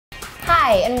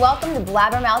Hi, and welcome to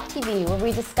BlabberMouth TV, where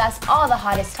we discuss all the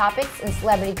hottest topics in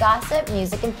celebrity gossip,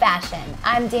 music, and fashion.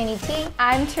 I'm Dani T.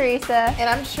 I'm Teresa. And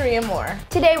I'm Shari Amore.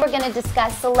 Today we're going to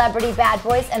discuss celebrity bad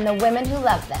boys and the women who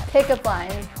love them. Pickup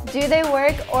lines. Do they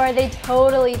work or are they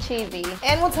totally cheesy?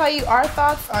 And we'll tell you our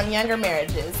thoughts on younger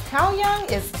marriages. How young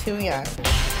is too young?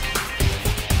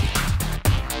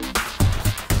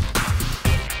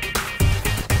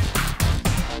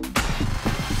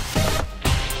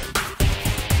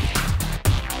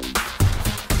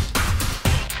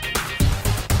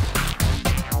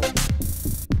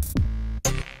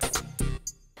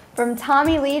 From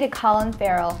Tommy Lee to Colin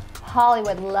Farrell,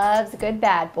 Hollywood loves a good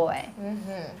bad boy.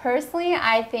 Personally,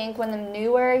 I think one of the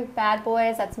newer bad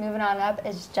boys that's moving on up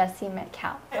is Jesse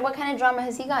Metcalf. What kind of drama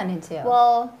has he gotten into?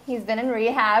 Well, he's been in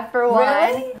rehab for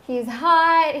one. Really? He's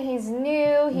hot, he's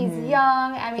new, he's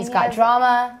young. I mean, He's got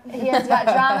drama. He has got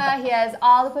drama. He has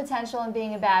all the potential in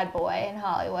being a bad boy in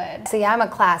Hollywood. See, I'm a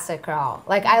classic girl.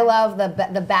 Like, I love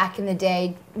the back in the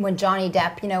day when Johnny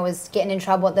Depp, was getting in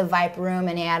trouble at the Viper Room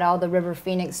and he had all the River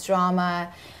Phoenix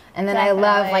drama. And then I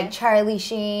love like Charlie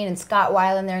Sheen and Scott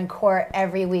Weiland. They're in court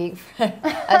every week for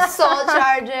assault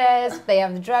charges. They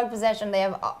have the drug possession.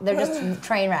 They're just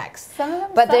train wrecks.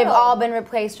 But they've all been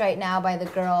replaced right now by the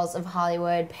girls of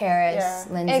Hollywood: Paris,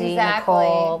 Lindsay,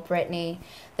 Nicole, Brittany.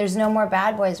 There's no more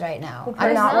bad boys right now.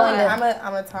 I'm not willing to.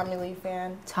 I'm a Tommy Lee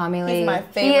fan. Tommy Lee. He's my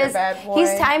favorite bad boy.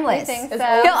 He's timeless.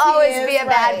 So? He'll always be a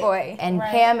bad boy. And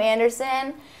Pam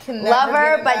Anderson. Love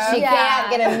her, but she can't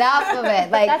get enough of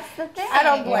it. Like, that's the thing. I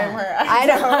don't blame her. I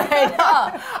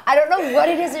know. I don't know what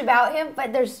it is about him,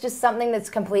 but there's just something that's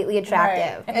completely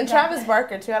attractive. Right. And Travis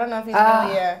Barker too. I don't know if he's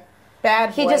really a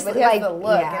bad boy, but he has the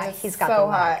look. Yeah, and he's got so the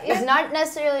look. hot. He's not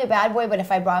necessarily a bad boy, but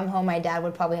if I brought him home, my dad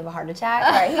would probably have a heart attack.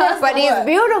 Right, but he's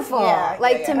beautiful. Yeah,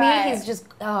 like to me, he's just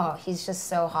he's just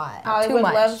so hot. Hollywood Too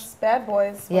much. loves bad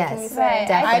boys. What can we say?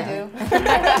 Definitely.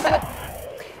 I do.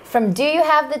 From do you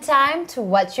have the time to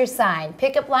what's your sign?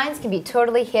 Pickup lines can be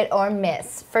totally hit or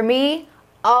miss. For me,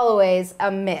 always a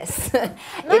miss.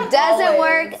 It doesn't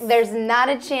work. There's not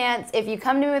a chance. If you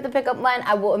come to me with a pickup line,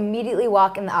 I will immediately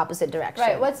walk in the opposite direction.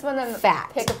 Right. What's one of the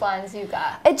pickup lines you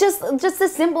got? It just the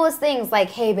simplest things like,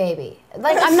 hey baby.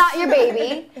 Like, I'm not your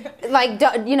baby. Like,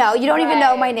 you don't even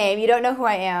know my name. You don't know who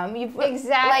I am. Exactly.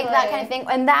 Like that kind of thing.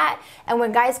 And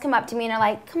when guys come up to me and are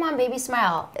like, come on baby,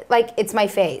 smile. Like, it's my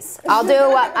face. I'll do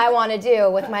what I want to do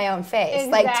with my own face.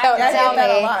 Exactly. Like, don't tell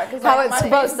me how it's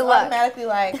supposed to look. Automatically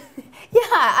like, yeah,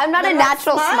 I'm not a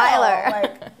natural smiler.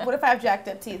 Like, what if I have jacked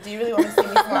up teeth? Do you really want to see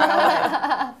me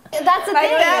smile? That's the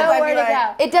thing. Nowhere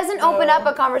to go. It doesn't open up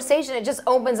a conversation. It just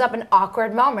opens up an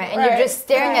awkward moment, and you're just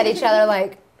staring at each other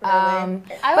like.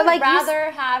 I would rather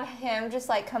have him just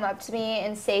like come up to me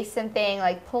and say something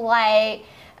like polite.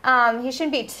 He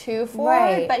shouldn't be too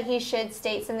forward, but he should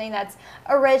state something that's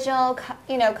original, custom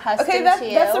to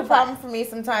you. That's a problem for me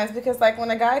sometimes, because like when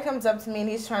a guy comes up to me and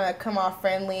he's trying to come off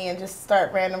friendly and just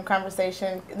start random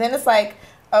conversation, then it's like,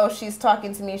 oh, she's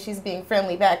talking to me, she's being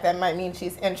friendly back. That might mean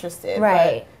she's interested.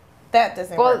 Right. But that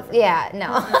doesn't work for me.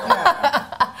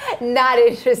 Not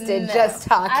interested, just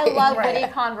talking. I love witty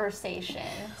conversation.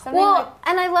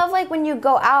 And I love like when you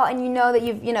go out and you know that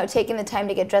you've taken the time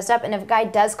to get dressed up, and if a guy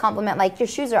does compliment like your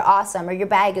shoes are awesome or your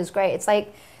bag is great, it's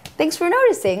like, thanks for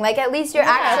noticing. Like, at least you're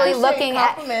actually looking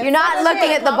at, you're not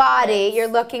looking at the body, you're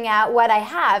looking at what I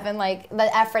have and like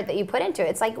the effort that you put into it.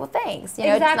 It's like, well, thanks.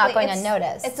 It's not going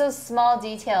unnoticed. It's those small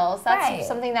details. That's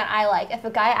something that I like. If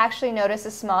a guy actually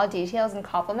notices small details and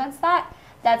compliments that,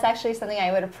 that's actually something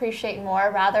I would appreciate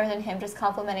more, rather than him just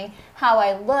complimenting how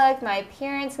I look, my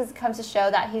appearance, because it comes to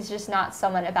show that he's just not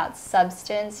someone about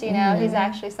substance, He's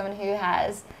actually someone who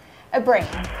has a brain.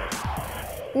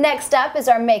 Next up is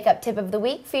our makeup tip of the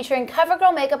week, featuring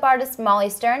CoverGirl makeup artist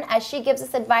Molly Stern, as she gives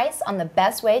us advice on the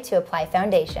best way to apply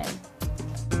foundation.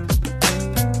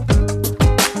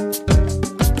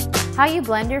 How you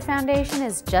blend your foundation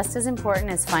is just as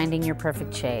important as finding your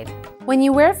perfect shade. When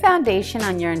you wear foundation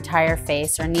on your entire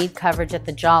face or need coverage at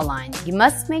the jawline, you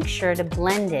must make sure to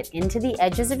blend it into the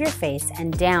edges of your face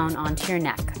and down onto your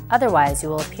neck. Otherwise, you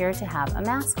will appear to have a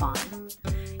mask on.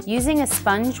 Using a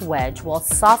sponge wedge will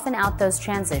soften out those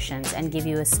transitions and give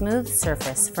you a smooth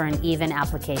surface for an even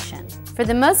application. For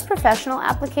the most professional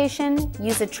application,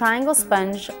 use a triangle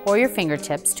sponge or your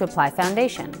fingertips to apply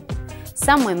foundation.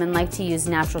 Some women like to use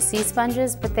natural sea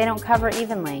sponges, but they don't cover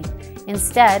evenly.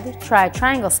 Instead, try a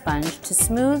triangle sponge to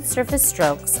smooth surface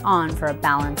strokes on for a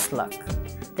balanced look.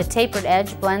 The tapered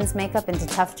edge blends makeup into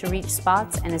tough-to-reach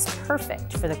spots and is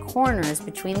perfect for the corners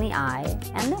between the eye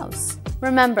and nose.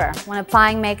 Remember, when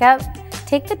applying makeup,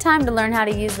 Take the time to learn how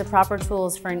to use the proper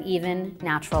tools for an even,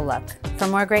 natural look. For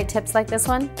more great tips like this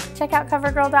one, check out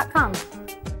CoverGirl.com.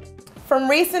 From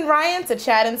Reese and Ryan to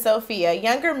Chad and Sophia,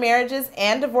 younger marriages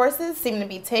and divorces seem to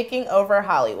be taking over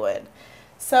Hollywood.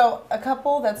 So a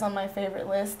couple that's on my favorite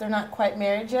list, they're not quite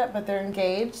married yet, but they're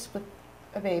engaged with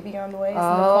a baby on the way. It's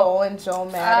Nicole and Joel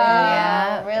Madden.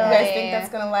 Yeah, really. You guys think that's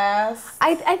going to last?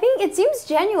 I think it seems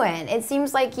genuine. It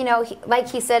seems like, you know, like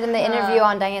he said in the interview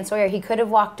on Diane Sawyer, he could have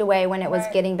walked away when it was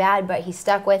getting bad, but he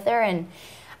stuck with her. And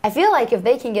I feel like if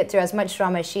they can get through as much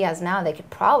trauma as she has now, they could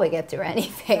probably get through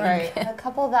anything. Right. A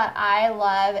couple that I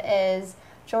love is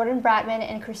Jordan Bratman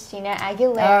and Christina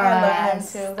Aguilera. I love them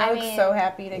too. They look so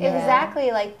happy together.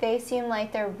 Exactly. Like, they seem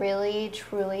like they're really,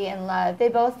 truly in love. They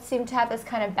both seem to have this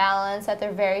kind of balance, that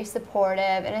they're very supportive,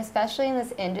 and especially in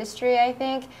this industry, I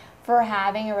think, for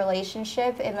having a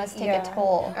relationship, it must take a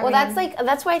toll. Well,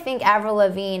 that's why I think Avril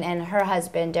Lavigne and her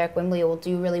husband, Derek Wimbley, will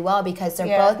do really well, because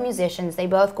they're both musicians, they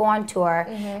both go on tour,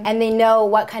 and they know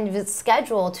what kind of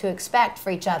schedule to expect for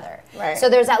each other. Right. So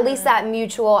there's at least that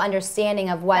mutual understanding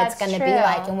of what it's going to be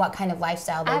like and what kind of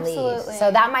lifestyle they lead. So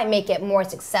that might make it more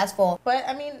successful. But,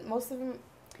 I mean, most of them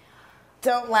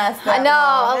don't last that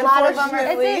long. A lot of them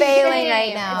are failing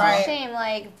right now. It's a shame.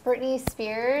 Like Britney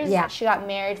Spears, she got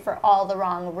married for all the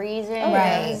wrong reasons.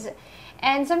 Right.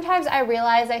 And sometimes I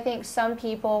realize, I think some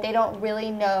people, they don't really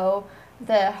know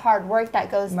the hard work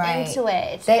that goes into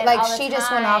it. She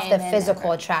just went off the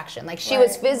physical attraction. Like, she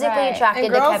was physically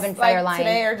attracted to Kevin Federline. Like,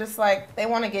 today are just like, they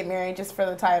want to get married just for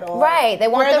the title. Right. They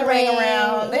want the ring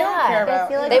around. They don't care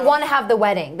about. They want to have the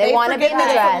wedding. They want to be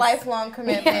dressed. It's a lifelong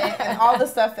commitment and all the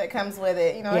stuff that comes with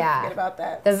it. You know, forget about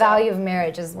that. The value of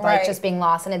marriage is like just being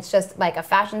lost, and it's just like a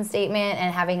fashion statement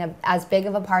and having as big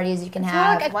of a party as you can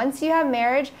have. Like, once you have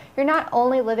marriage, you're not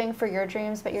only living for your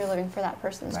dreams, but you're living for that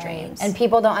person's dreams. And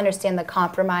people don't understand the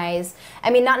compromise. I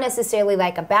mean, not necessarily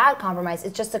like a bad compromise.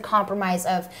 It's just a compromise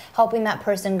of helping that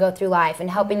person go through life and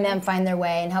helping them find their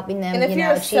way and helping them, achieve their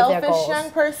goals. And if you're a selfish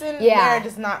young person, marriage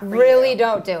is not for really you.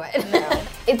 Don't do it. No.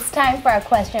 It's time for our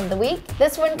question of the week.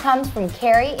 This one comes from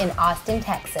Carrie in Austin,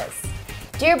 Texas.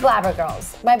 Dear Blabber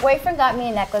Girls, my boyfriend got me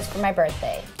a necklace for my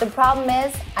birthday. The problem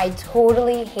is, I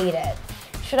totally hate it.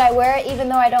 Should I wear it even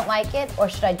though I don't like it, or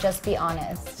should I just be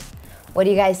honest? What do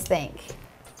you guys think?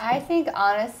 I think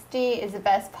honesty is the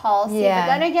best policy, but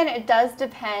then again, it does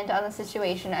depend on the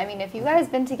situation. I mean, if you guys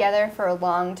been together for a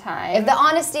long time. If the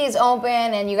honesty is open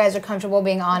and you guys are comfortable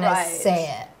being honest,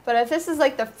 say it. But if this is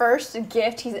like the first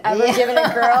gift he's ever given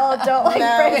a girl, don't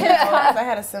bring it up. I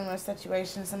had a similar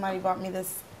situation. Somebody bought me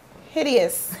this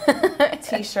hideous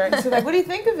t-shirt. She's like, what do you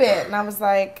think of it? And I was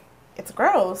like, it's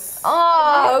gross.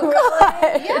 Oh,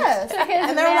 God. Yes.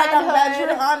 And they were like, I'm glad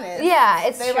you're honest. Yeah,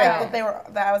 it's true. They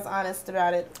liked that I was honest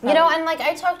about it. You know, and like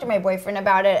I talked to my boyfriend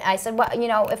about it. I said, well, you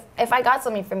know, if I got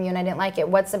something from you and I didn't like it,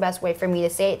 what's the best way for me to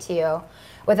say it to you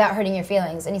without hurting your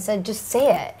feelings? And he said, just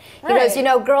say it. He goes, you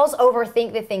know, girls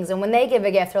overthink the things, and when they give a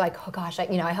gift, they're like, oh gosh,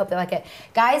 I hope they like it.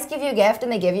 Guys give you a gift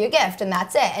and they give you a gift, and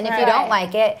that's it. And if you don't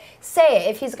like it, say it.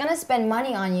 If he's gonna spend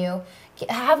money on you,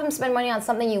 have him spend money on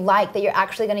something you like that you're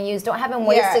actually going to use. Don't have him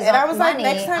waste his money. And I was like,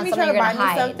 next time you try to buy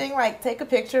me something, like, take a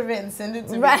picture of it and send it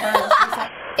to me first.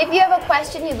 If you have a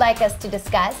question you'd like us to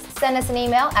discuss, send us an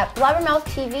email at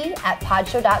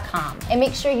BlabberMouthTV@podshow.com. And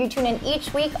make sure you tune in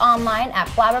each week online at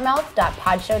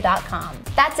blabbermouth.podshow.com.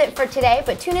 That's it for today,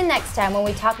 but tune in next time when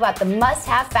we talk about the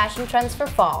must-have fashion trends for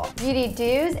fall. Beauty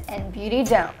do's and beauty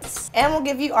don'ts. And we'll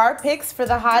give you our picks for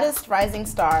the hottest rising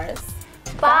stars.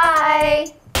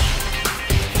 Bye.